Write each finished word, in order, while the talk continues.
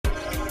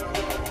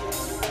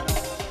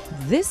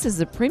This is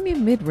the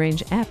premium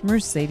mid-range at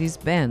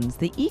Mercedes-Benz,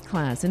 the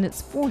E-Class in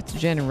its 4th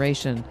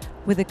generation,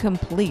 with a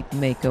complete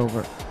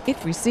makeover. It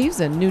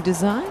receives a new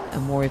design, a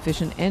more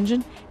efficient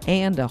engine,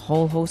 and a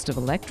whole host of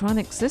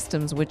electronic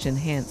systems which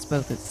enhance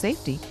both its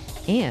safety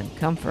and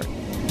comfort.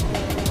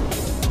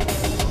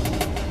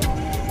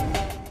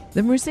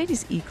 The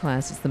Mercedes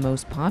E-Class is the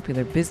most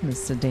popular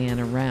business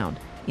sedan around,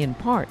 in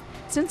part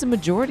since a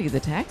majority of the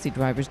taxi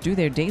drivers do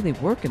their daily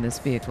work in this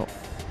vehicle.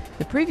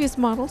 The previous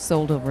model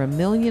sold over 1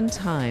 million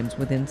times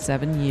within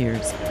 7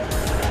 years.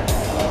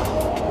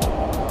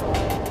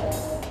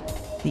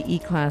 The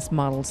E-Class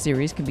model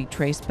series can be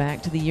traced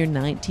back to the year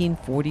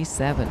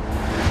 1947.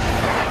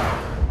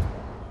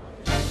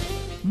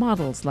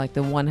 Models like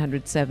the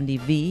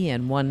 170V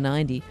and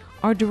 190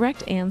 are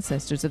direct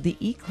ancestors of the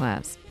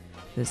E-Class.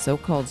 The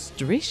so-called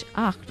Strich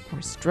 8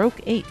 or Stroke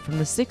 8 from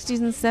the 60s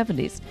and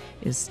 70s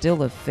is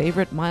still a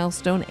favorite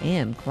milestone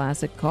and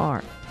classic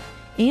car.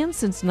 And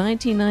since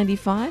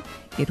 1995,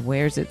 it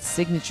wears its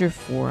signature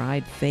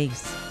four-eyed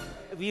face.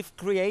 We've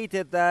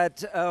created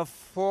that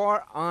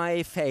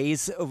four-eye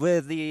face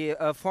with the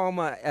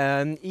former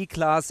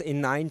E-Class in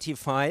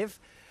 '95,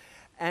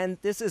 and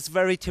this is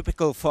very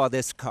typical for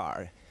this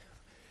car.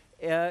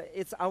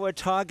 It's our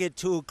target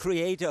to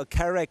create a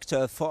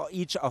character for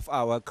each of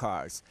our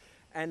cars.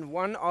 And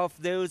one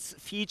of those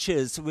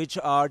features which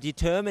are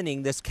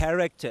determining this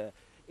character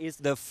is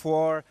the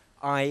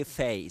four-eye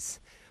face.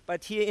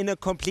 But here in a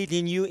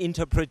completely new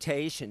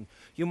interpretation.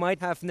 You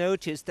might have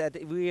noticed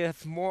that we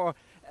have more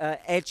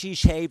edgy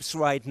shapes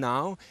right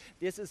now.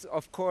 This is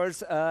of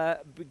course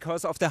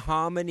because of the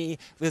harmony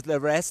with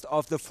the rest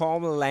of the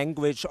formal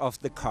language of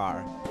the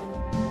car.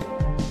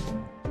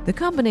 The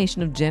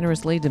combination of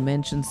generously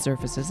dimensioned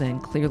surfaces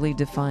and clearly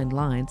defined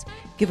lines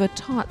give a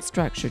taut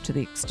structure to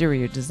the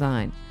exterior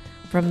design.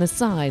 From the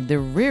side, the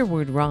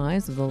rearward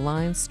rise of the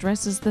line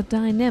stresses the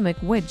dynamic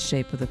wedge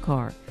shape of the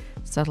car.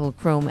 Subtle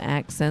chrome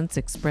accents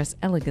express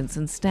elegance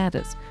and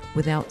status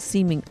without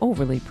seeming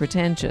overly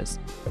pretentious.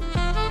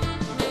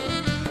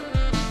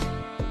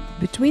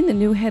 Between the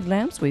new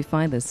headlamps, we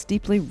find the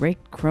steeply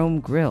raked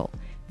chrome grille.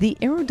 The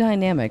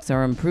aerodynamics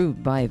are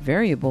improved by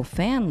variable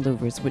fan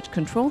louvers which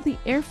control the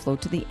airflow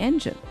to the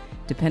engine,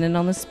 dependent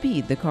on the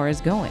speed the car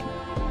is going.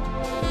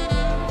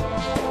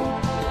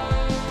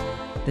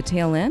 The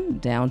tail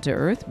end, down to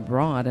earth,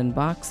 broad and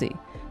boxy.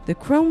 The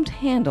chromed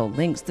handle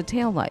links the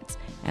taillights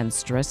and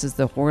stresses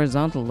the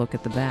horizontal look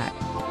at the back.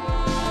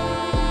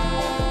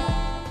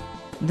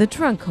 The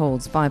trunk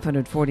holds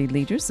 540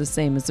 liters, the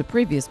same as the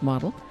previous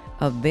model.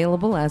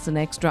 Available as an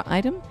extra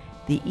item,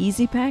 the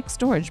Easy Pack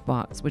storage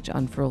box, which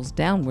unfurls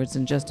downwards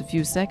in just a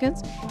few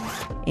seconds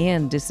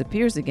and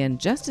disappears again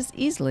just as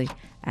easily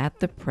at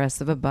the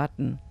press of a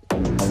button.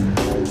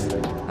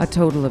 A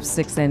total of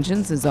 6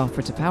 engines is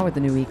offered to power the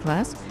new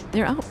E-Class,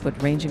 their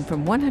output ranging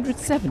from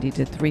 170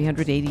 to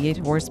 388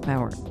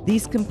 horsepower.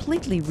 These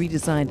completely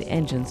redesigned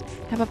engines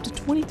have up to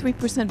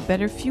 23%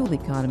 better fuel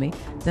economy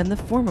than the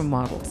former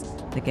models.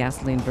 The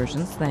gasoline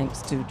versions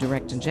thanks to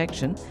direct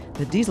injection,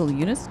 the diesel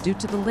units due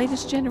to the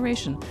latest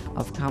generation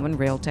of common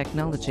rail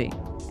technology.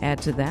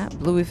 Add to that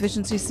Blue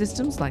efficiency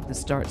systems like the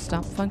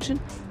start-stop function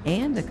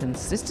and a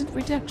consistent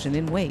reduction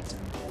in weight.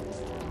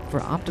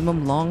 For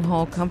optimum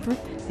long-haul comfort,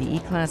 the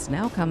E-Class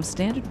now comes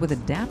standard with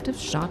adaptive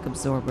shock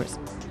absorbers.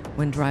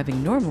 When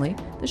driving normally,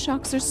 the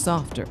shocks are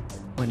softer.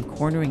 When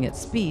cornering at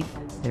speed,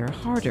 they're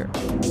harder.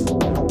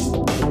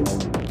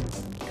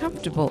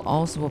 Comfortable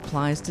also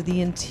applies to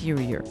the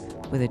interior,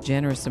 with a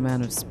generous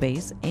amount of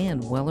space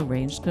and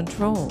well-arranged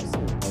controls.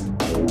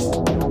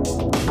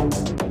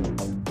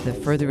 The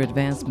further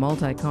advanced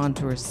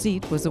multi-contour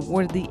seat was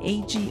awarded the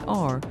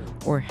AGR,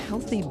 or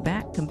Healthy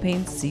Back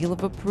Campaign Seal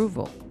of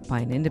Approval, by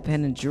an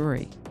independent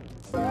jury.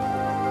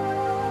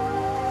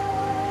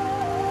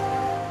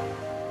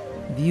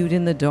 Viewed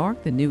in the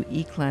dark, the new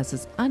E-Class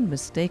is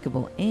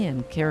unmistakable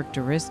and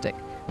characteristic,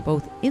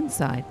 both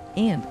inside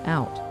and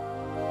out.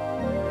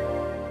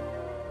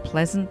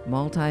 Pleasant,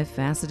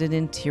 multifaceted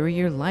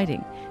interior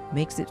lighting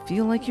makes it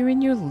feel like you're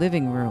in your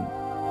living room.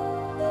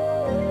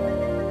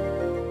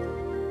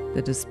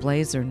 The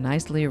displays are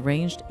nicely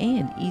arranged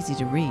and easy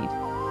to read.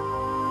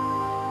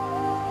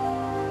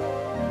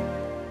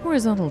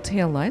 Horizontal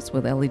taillights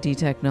with LED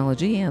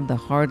technology and the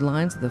hard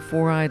lines of the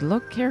four-eyed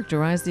look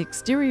characterize the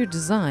exterior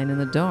design in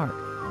the dark.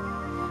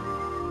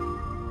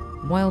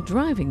 While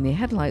driving, the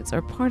headlights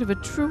are part of a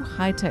true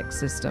high-tech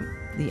system.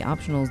 The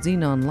optional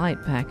xenon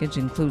light package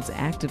includes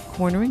active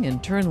cornering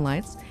and turn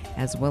lights,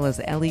 as well as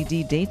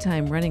LED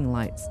daytime running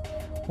lights.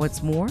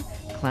 What's more,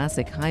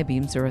 classic high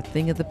beams are a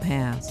thing of the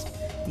past.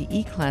 The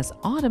E-Class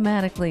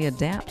automatically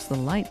adapts the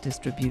light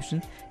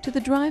distribution to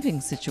the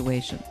driving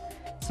situation,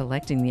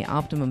 selecting the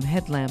optimum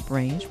headlamp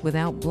range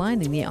without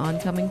blinding the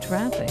oncoming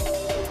traffic.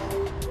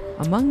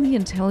 Among the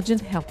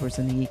intelligent helpers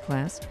in the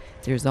E-Class,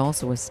 there's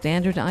also a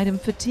standard item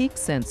fatigue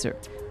sensor,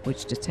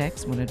 which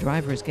detects when a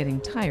driver is getting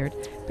tired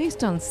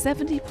based on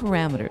 70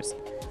 parameters.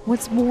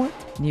 What's more,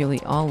 nearly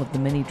all of the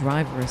many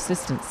driver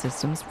assistance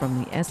systems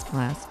from the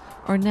S-Class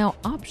are now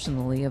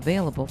optionally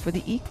available for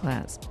the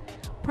E-Class.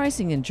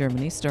 Pricing in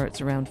Germany starts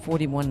around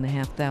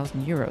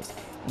 41,500 euros,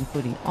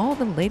 including all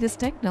the latest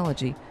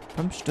technology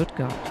from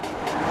Stuttgart.